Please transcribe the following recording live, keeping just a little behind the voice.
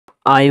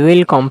I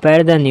will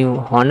compare the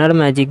new Honor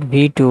Magic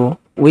V2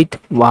 with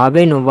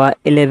Huawei Nova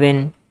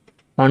 11.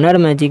 Honor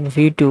Magic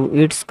V2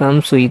 it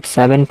comes with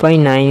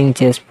 7.9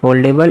 inches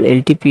foldable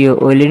LTPO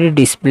OLED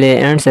display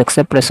and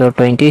success ratio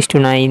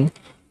 20:9.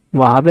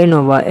 Huawei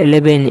Nova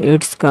 11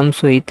 it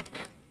comes with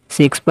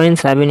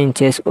 6.7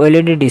 inches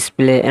OLED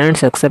display and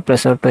success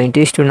ratio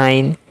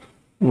 20:9.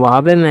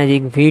 Huawei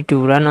Magic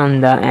V2 run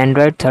on the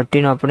Android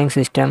 13 operating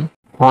system.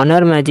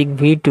 Honor Magic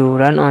V2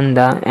 run on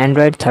the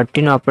Android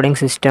 13 operating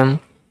system.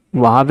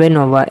 Huawei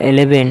Nova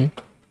 11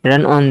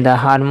 run on the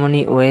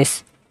Harmony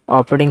OS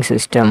operating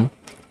system.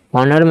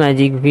 Honor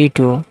Magic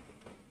V2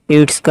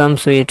 it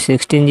comes with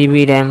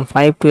 16GB RAM,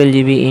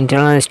 512GB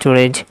internal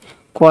storage,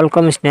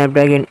 Qualcomm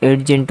Snapdragon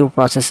 8 Gen 2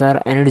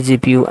 processor and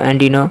GPU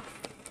and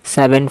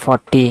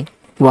 740.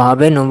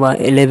 Huawei Nova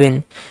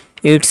 11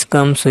 it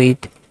comes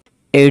with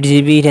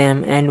 8GB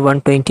RAM and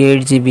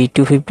 128GB,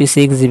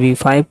 256GB,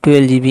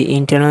 512GB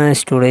internal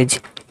storage,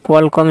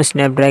 Qualcomm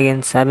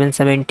Snapdragon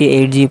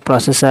 778G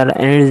processor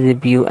and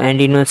GPU and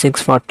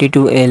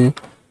 642L.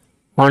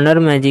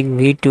 Honor Magic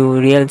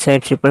V2 real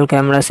side triple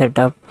camera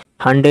setup,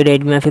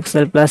 108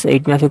 MP plus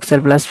 8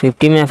 MP plus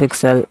 50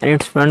 MP and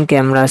its front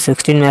camera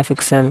 16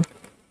 MP.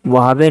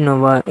 Huawei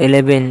Nova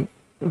 11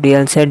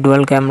 real side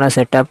dual camera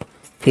setup,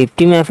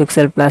 50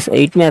 MP plus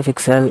 8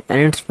 MP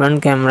and its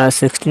front camera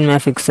 16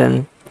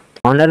 MP.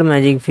 Honor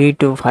Magic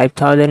V2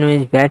 5000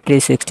 mAh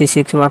battery,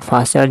 66 watt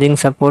fast charging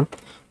support.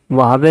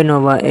 Huawei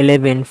Nova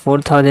 11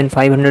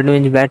 4500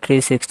 mAh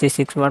battery,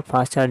 66 watt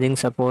fast charging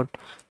support.